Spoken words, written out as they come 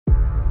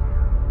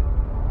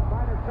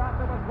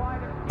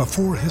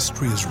Before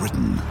history is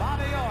written,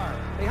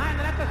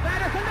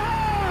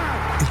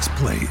 it's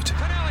played.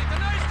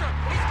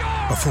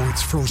 Before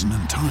it's frozen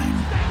in time,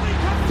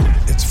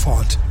 it's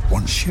fought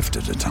one shift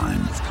at a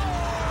time.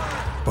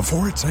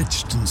 Before it's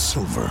etched in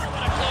silver,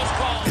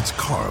 it's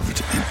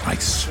carved in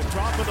ice.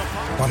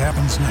 What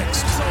happens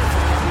next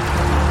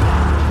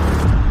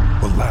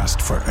will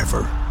last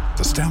forever.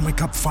 The Stanley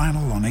Cup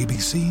Final on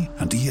ABC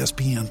and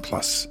ESPN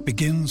Plus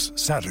begins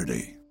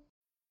Saturday.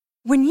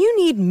 When you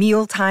need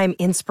mealtime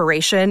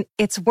inspiration,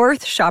 it's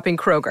worth shopping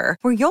Kroger,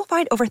 where you'll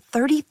find over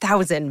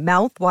 30,000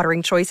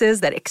 mouth-watering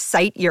choices that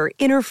excite your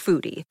inner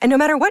foodie. And no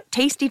matter what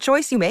tasty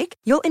choice you make,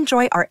 you'll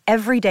enjoy our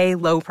everyday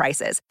low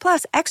prices,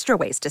 plus extra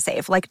ways to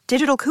save, like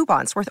digital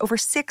coupons worth over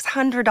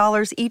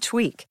 $600 each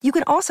week. You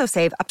can also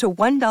save up to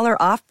 $1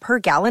 off per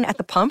gallon at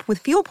the pump with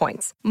fuel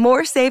points.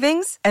 More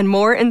savings and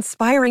more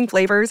inspiring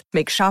flavors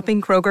make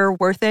shopping Kroger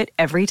worth it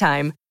every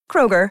time.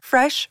 Kroger,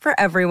 fresh for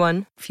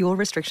everyone. Fuel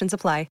restrictions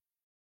apply.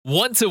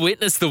 Want to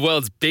witness the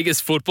world's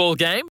biggest football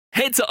game?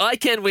 Head to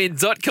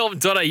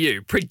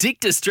iCanWin.com.au,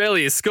 predict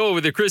Australia's score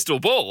with a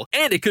crystal ball,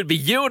 and it could be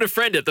you and a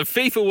friend at the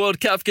FIFA World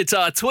Cup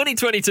Qatar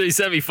 2022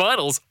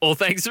 semi-finals, all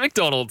thanks to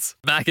McDonald's.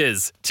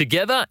 Maccas,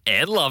 together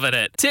and loving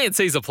it.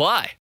 TNCs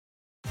apply.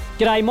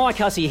 G'day, Mike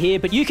Hussey here,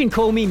 but you can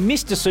call me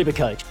Mr.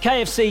 Supercoach.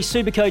 KFC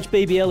Supercoach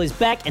BBL is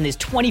back and there's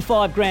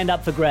 25 grand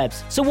up for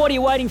grabs. So what are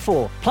you waiting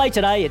for? Play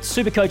today at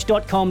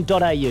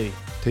supercoach.com.au.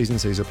 T's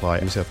and C's apply.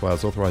 New South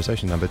Wales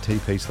authorisation number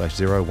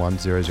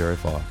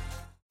TP/01005.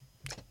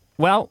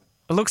 Well,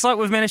 it looks like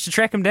we've managed to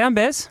track him down,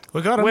 Bez.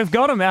 We got him. We've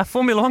got him, our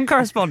Formula One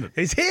correspondent.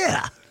 He's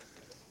here.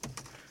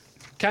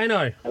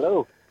 Kano.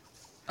 Hello.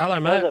 Hello,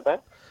 mate. How's it,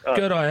 oh,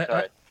 Good.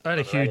 I had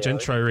a huge radio.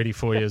 intro ready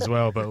for you as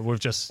well, but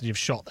you've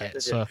shot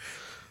that. So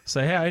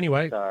how?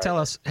 Anyway, Sorry. tell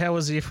us, how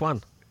was the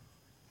F1?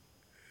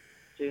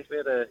 Geez, we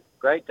had a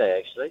great day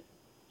actually.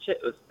 Shit,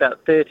 it was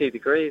about 30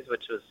 degrees,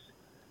 which was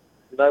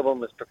no one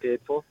was prepared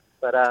for.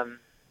 But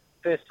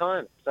first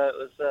time, so it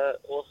was an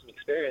awesome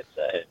experience.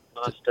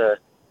 Nice to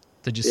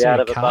Did you be see out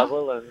a of a car?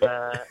 bubble and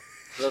a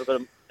little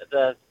bit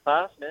of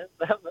fast, man.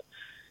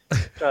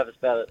 Drive us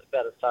about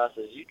as fast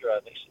as you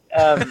drive, actually.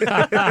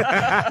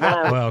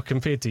 Well,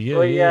 compared to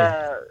you,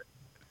 yeah,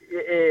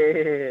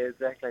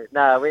 exactly.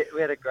 No, we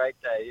had a great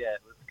day. Yeah,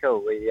 it was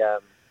cool.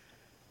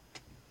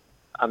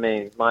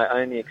 My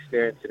only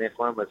experience in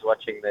F1 was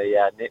watching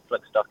the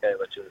Netflix doco,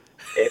 which was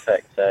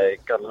epic. So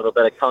got a little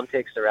bit of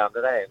context around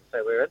it, and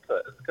so we were into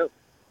it. It was cool.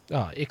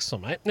 Oh,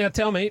 excellent, mate. Now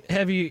tell me,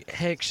 have you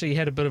actually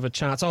had a bit of a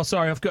chance? Oh,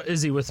 sorry, I've got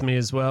Izzy with me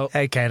as well.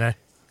 Hey, Kano.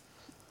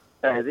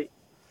 Hey, is he?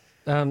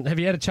 Have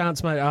you had a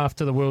chance, mate,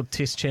 after the World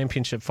Test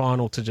Championship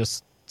final to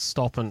just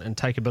stop and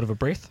take a bit of a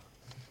breath?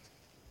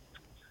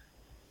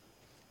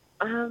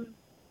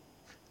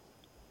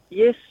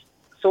 Yes,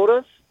 sort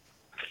of.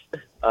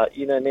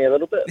 You know me a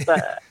little bit,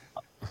 but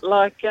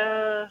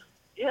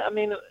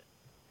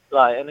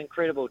an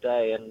incredible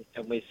day, and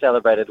we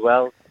celebrated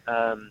well.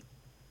 And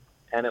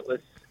it was,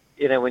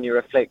 when you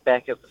reflect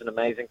back, it was an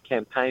amazing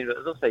campaign, but it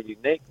was also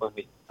unique when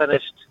we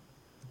finished.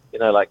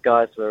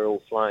 Guys were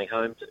all flying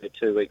home to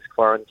 2 weeks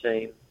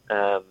quarantine.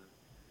 I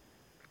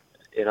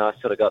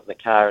sort of got in the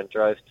car and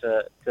drove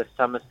to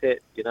Somerset,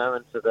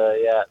 into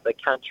the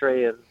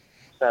country and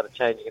started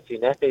changing a few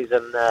nappies,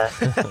 and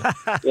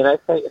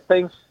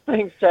things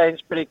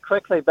changed pretty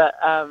quickly. But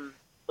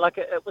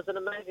it was an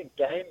amazing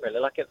game, really.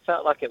 It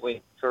felt like it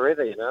went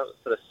forever. It was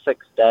sort of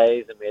 6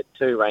 days, and we had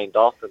 2 rained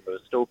off, and we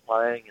were still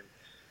playing.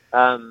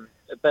 And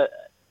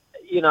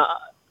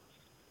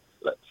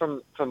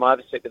from my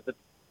perspective, the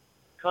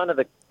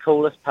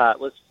coolest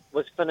part was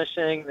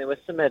finishing. There was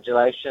some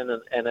adulation,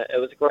 and it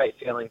was a great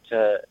feeling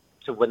to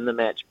win the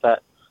match.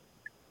 But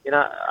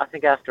I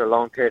think after a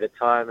long period of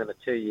time and a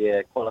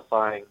 2-year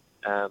qualifying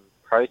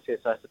process,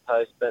 I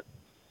suppose, but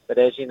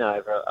as you know,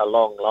 over a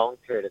long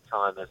period of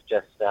time of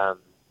just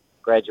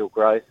gradual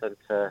growth, and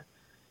to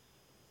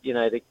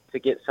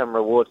get some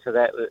reward for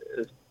that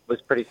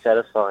was pretty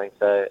satisfying.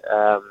 So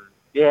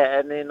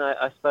and then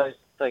I suppose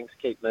things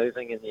keep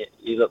moving, and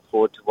you look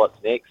forward to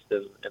what's next,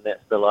 and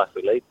that's the life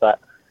we lead. But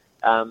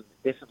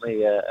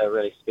definitely a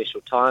really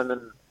special time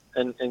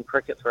in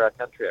cricket for our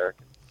country, I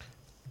reckon.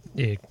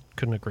 Yeah,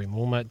 couldn't agree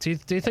more, mate. Do you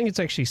think it's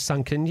actually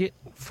sunk in yet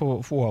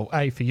for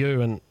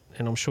you, and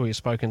I'm sure you've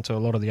spoken to a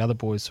lot of the other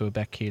boys who are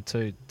back here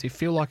too. Do you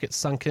feel like it's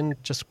sunk in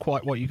just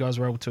quite what you guys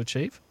were able to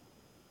achieve?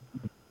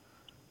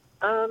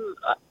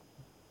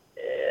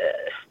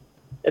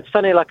 It's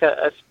funny,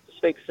 I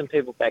speak to some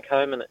people back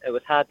home, and it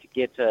was hard to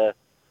get a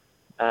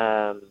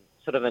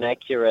sort of an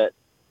accurate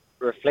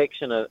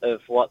reflection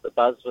of what the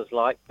buzz was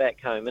like back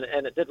home.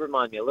 And it did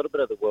remind me a little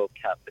bit of the World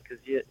Cup, because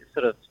you're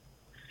sort of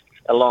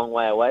a long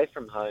way away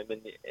from home,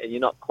 and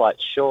you're not quite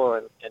sure,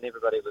 and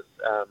everybody was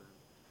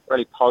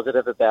really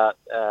positive about,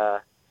 I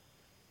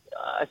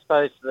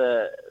suppose,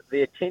 the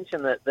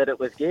attention that it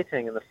was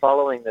getting and the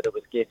following that it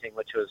was getting,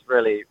 which was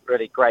really,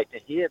 really great to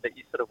hear, but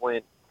you sort of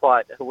weren't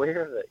quite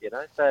aware of it,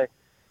 So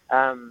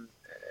in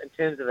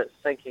terms of it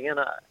sinking in,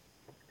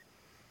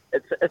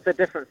 it's a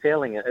different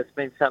feeling. It's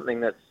been something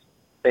that's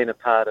been a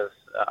part of,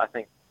 I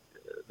think,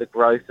 the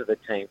growth of the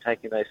team,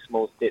 taking those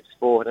small steps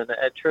forward, and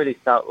it truly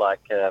felt like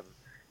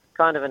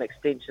kind of an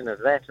extension of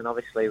that. And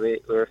obviously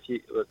we were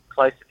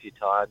close a few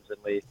times, and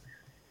we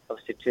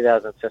obviously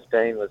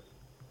 2015 was,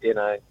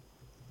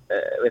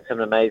 with some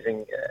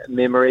amazing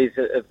memories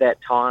of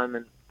that time,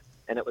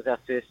 and it was our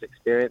first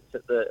experience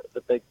at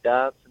the big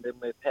dance, and then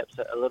we're perhaps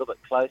a little bit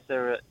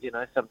closer,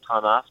 some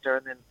time after,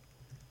 and then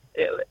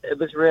it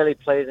was really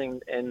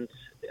pleasing. And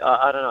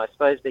I don't know, I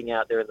suppose being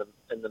out there in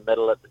the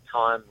middle at the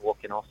time,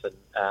 walking off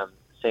and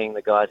seeing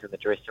the guys in the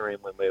dressing room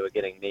when we were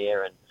getting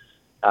near,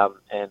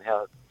 and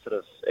how sort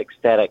of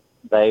ecstatic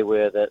they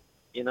were that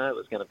it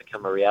was going to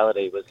become a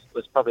reality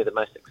was probably the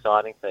most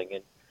exciting thing.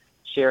 And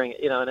sharing,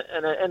 in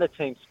a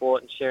team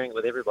sport, and sharing it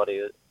with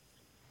everybody,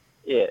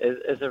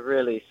 is a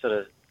really sort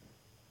of,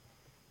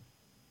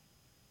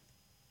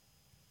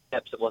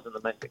 perhaps it wasn't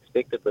the most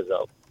expected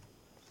result.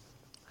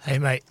 Hey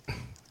mate,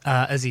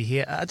 Izzy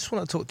here. I just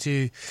want to talk to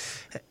you.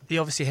 You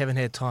obviously haven't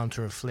had time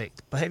to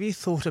reflect, but have you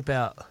thought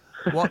about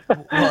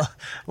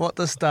what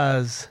this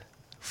does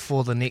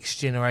for the next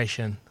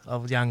generation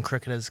of young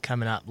cricketers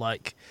coming up?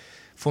 Like,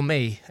 for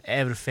me,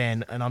 avid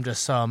fan, and I'm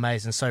just so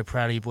amazed and so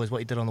proud of you boys, what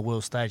you did on the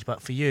world stage.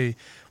 But for you,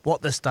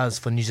 what this does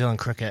for New Zealand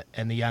cricket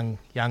and the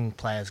young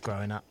players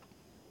growing up?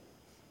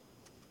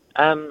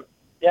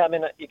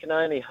 You can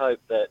only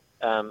hope that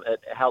it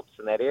helps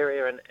in that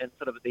area, and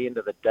sort of at the end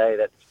of the day,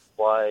 that's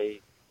why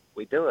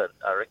we do it,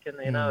 I reckon.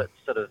 It's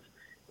sort of,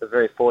 we're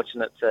very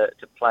fortunate to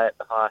play at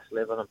the highest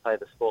level and play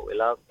the sport we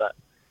love, but,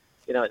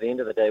 at the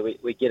end of the day,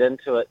 we get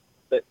into it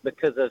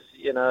because of,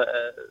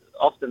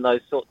 often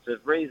those sorts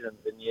of reasons,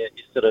 and you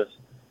sort of,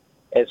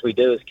 as we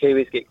do as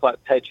Kiwis, get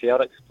quite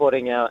patriotic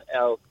supporting our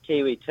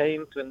Kiwi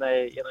teams when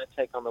they,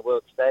 take on the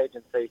world stage,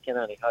 and so you can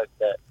only hope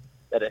that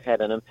it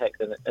had an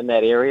impact in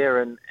that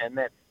area, and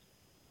that's,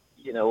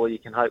 all you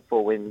can hope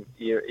for when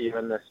you're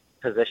in this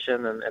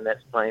position, and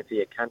that's playing for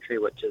your country,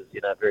 which is,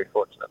 very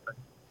fortunate.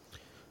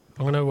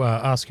 I'm going to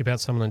ask you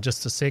about something in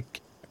just a sec,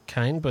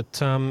 Kane, but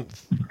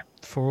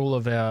for all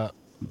of our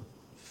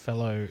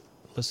fellow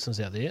listeners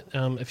out there,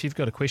 if you've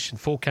got a question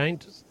for Kane,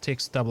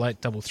 text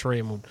 8833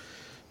 and we'll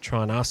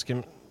try and ask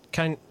him.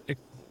 Kane,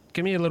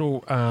 give me a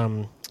little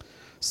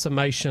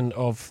summation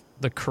of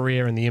the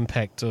career and the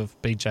impact of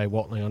BJ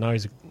Watling. I know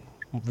he's a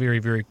very,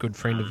 very good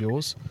friend of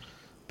yours,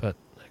 but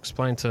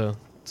explain to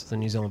the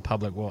New Zealand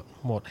public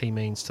what he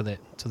means to the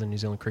New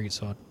Zealand cricket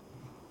side.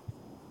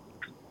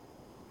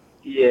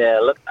 Yeah,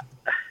 look,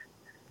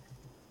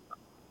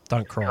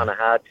 don't cry. Kind of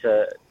hard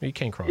to. You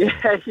can cry.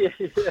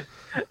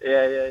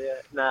 Yeah.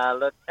 Nah,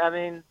 look, I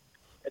mean,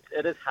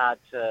 it is hard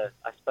to,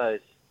 I suppose,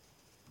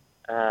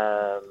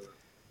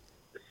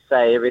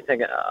 say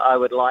everything I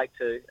would like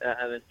to.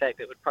 And in fact,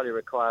 it would probably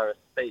require a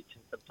speech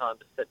and some time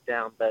to sit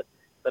down. But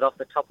off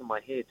the top of my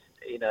head,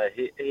 he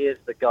is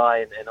the guy,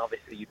 and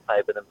obviously you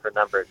played with him for a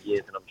number of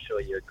years, and I'm sure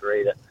you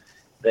agree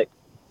that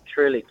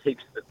truly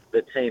keeps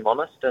the team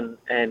honest,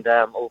 and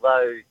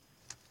although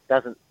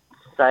doesn't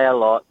say a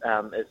lot,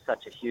 is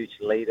such a huge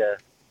leader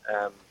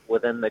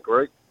within the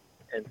group.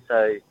 And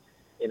so,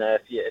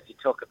 if you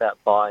talk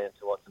about buy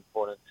into what's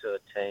important to a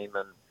team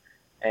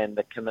and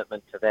the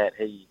commitment to that,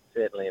 he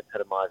certainly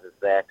epitomises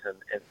that.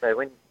 And so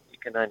when you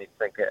can only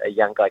think a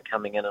young guy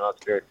coming in, and I was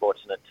very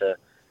fortunate to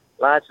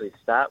largely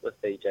start with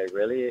BJ,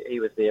 really. He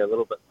was there a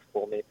little bit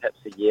before me, perhaps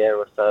a year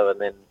or so, and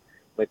then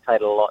we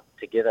played a lot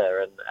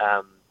together. And,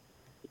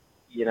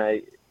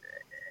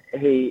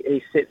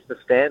 he sets the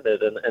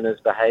standard in his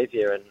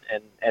behaviour,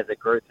 and as a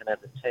group and as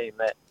a team,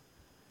 that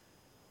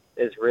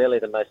is really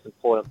the most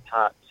important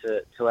part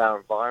to our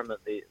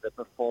environment. The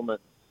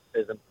performance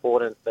is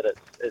important, but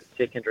it's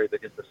secondary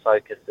because the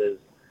focus is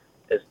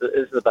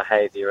the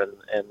behaviour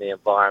and the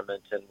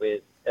environment, and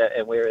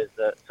where is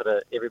the sort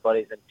of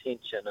everybody's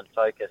intention and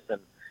focus.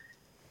 And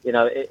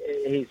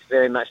he's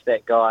very much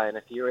that guy, and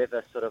if you're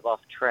ever sort of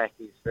off track,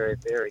 he's very,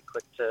 very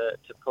quick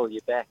to pull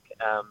you back.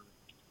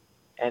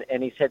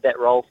 And he's had that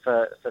role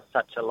for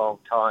such a long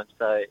time,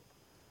 so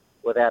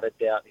without a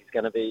doubt he's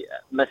going to be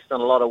missed in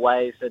a lot of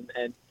ways,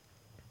 and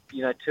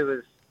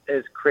to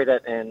his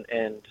credit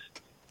and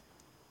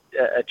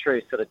a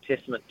true sort of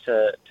testament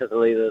to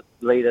the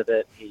leader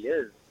that he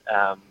is.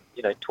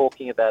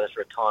 Talking about his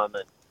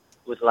retirement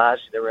was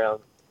largely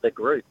around the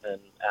group,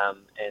 and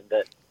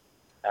that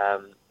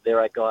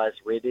there are guys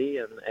ready,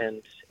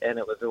 and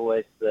it was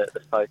always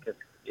the focus.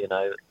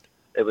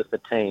 It was the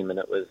team, and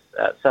it was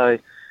so.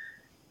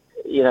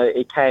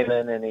 He came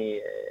in and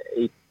he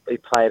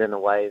played in a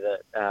way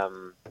that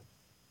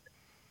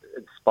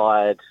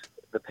inspired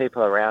the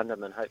people around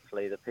him, and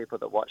hopefully the people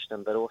that watched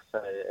him, but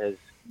also has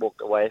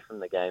walked away from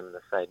the game in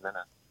the same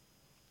manner.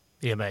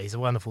 Yeah, mate, he's a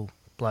wonderful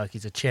bloke.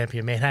 He's a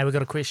champion, man. Hey, we've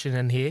got a question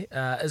in here.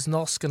 Is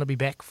Nos going to be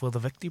back for the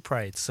victory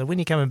parades? So when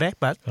are you coming back,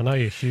 bud? I know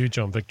you're huge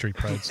on victory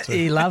parades too.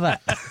 You love it.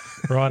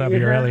 Right up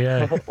your alley,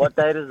 eh? What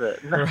date is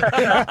it? No,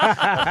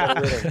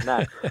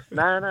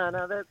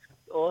 that's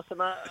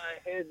awesome. I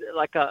heard,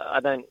 I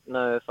don't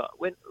know if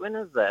when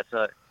is that?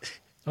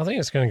 I think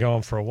it's going to go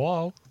on for a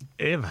while.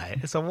 Yeah, mate.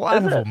 It's a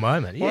wonderful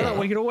moment. Why Yeah. not?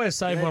 We could always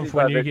save one for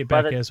when you get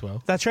back as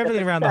well. They're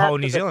travelling around the whole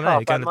New Zealand,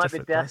 eh? Going to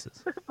different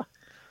places.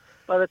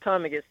 By the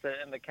time it gets to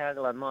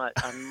Invercargill, I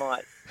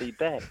might be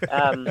back.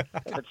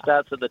 If it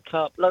starts at the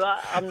top, look,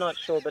 I'm not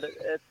sure, but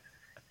it's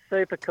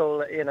super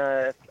cool. You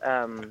know,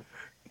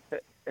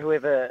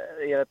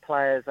 whoever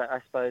players, I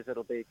suppose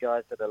it'll be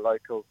guys that are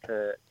local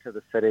to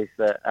the cities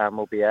that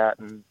will be out,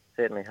 and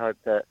certainly hope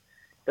that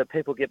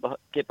people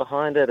get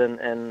behind it and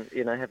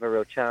have a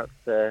real chance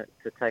to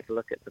take a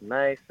look at the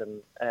Mace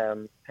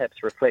and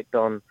perhaps reflect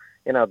on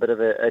a bit of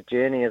a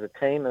journey as a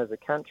team, as a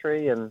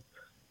country, and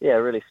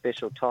a really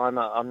special time.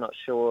 I'm not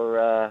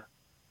sure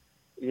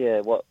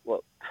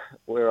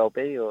where I'll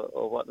be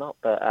or whatnot,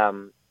 but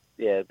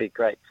it'd be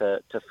great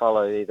to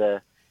follow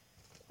either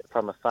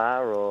from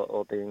afar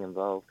or being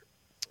involved.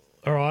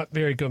 All right,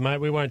 very good, mate.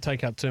 We won't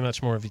take up too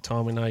much more of your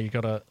time. We know you've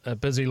got a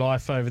busy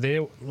life over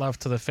there. Love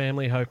to the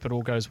family. Hope it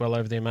all goes well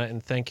over there, mate.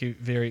 And thank you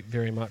very,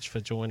 very much for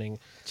joining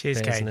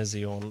Cheers, Baz Kane. and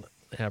Izzy on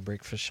our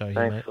breakfast show here,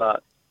 Thanks mate. a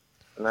lot.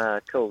 No,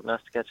 cool.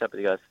 Nice to catch up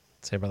with you guys.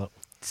 See you, brother.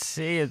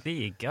 See you. There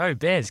you go,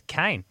 Baz.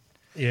 Kane.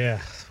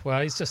 Yeah,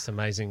 well, he's just an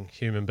amazing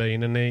human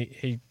being. And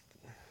he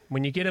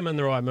when you get him in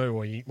the right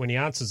mood, when he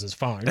answers his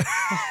phone...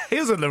 He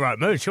was in the right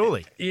mood,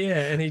 surely.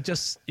 Yeah, and you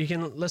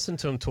can listen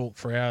to him talk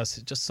for hours.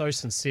 Just so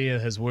sincere,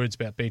 his words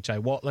about BJ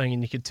Watling,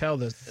 and you could tell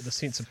the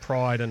sense of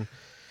pride. And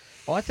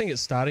I think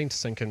it's starting to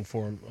sink in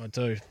for him. I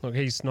do. Look,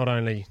 he's not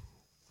only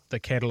the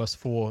catalyst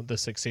for the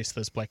success of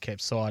this Black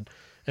Caps side.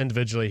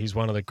 Individually, he's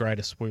one of the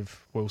greatest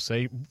we'll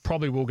see.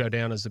 Probably will go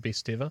down as the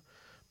best ever.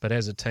 But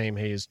as a team,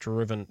 he has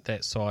driven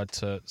that side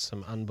to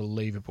some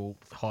unbelievable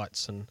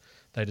heights, and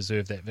they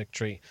deserve that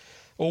victory.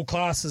 All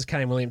classes,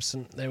 Kane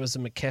Williamson. There was a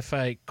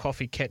McCafe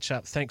coffee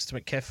catch-up. Thanks to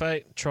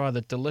McCafe. Try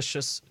the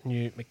delicious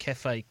new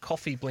McCafe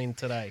coffee blend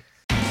today.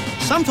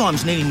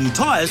 Sometimes needing new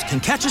tyres can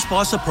catch us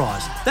by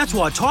surprise. That's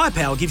why Tyre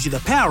Power gives you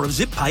the power of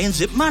Zip Pay and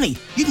Zip Money.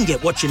 You can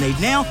get what you need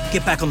now,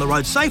 get back on the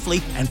road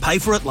safely and pay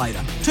for it later.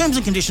 Terms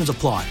and conditions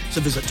apply.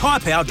 So visit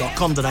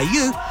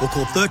tyrepower.com.au or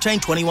call 13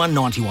 21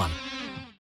 91.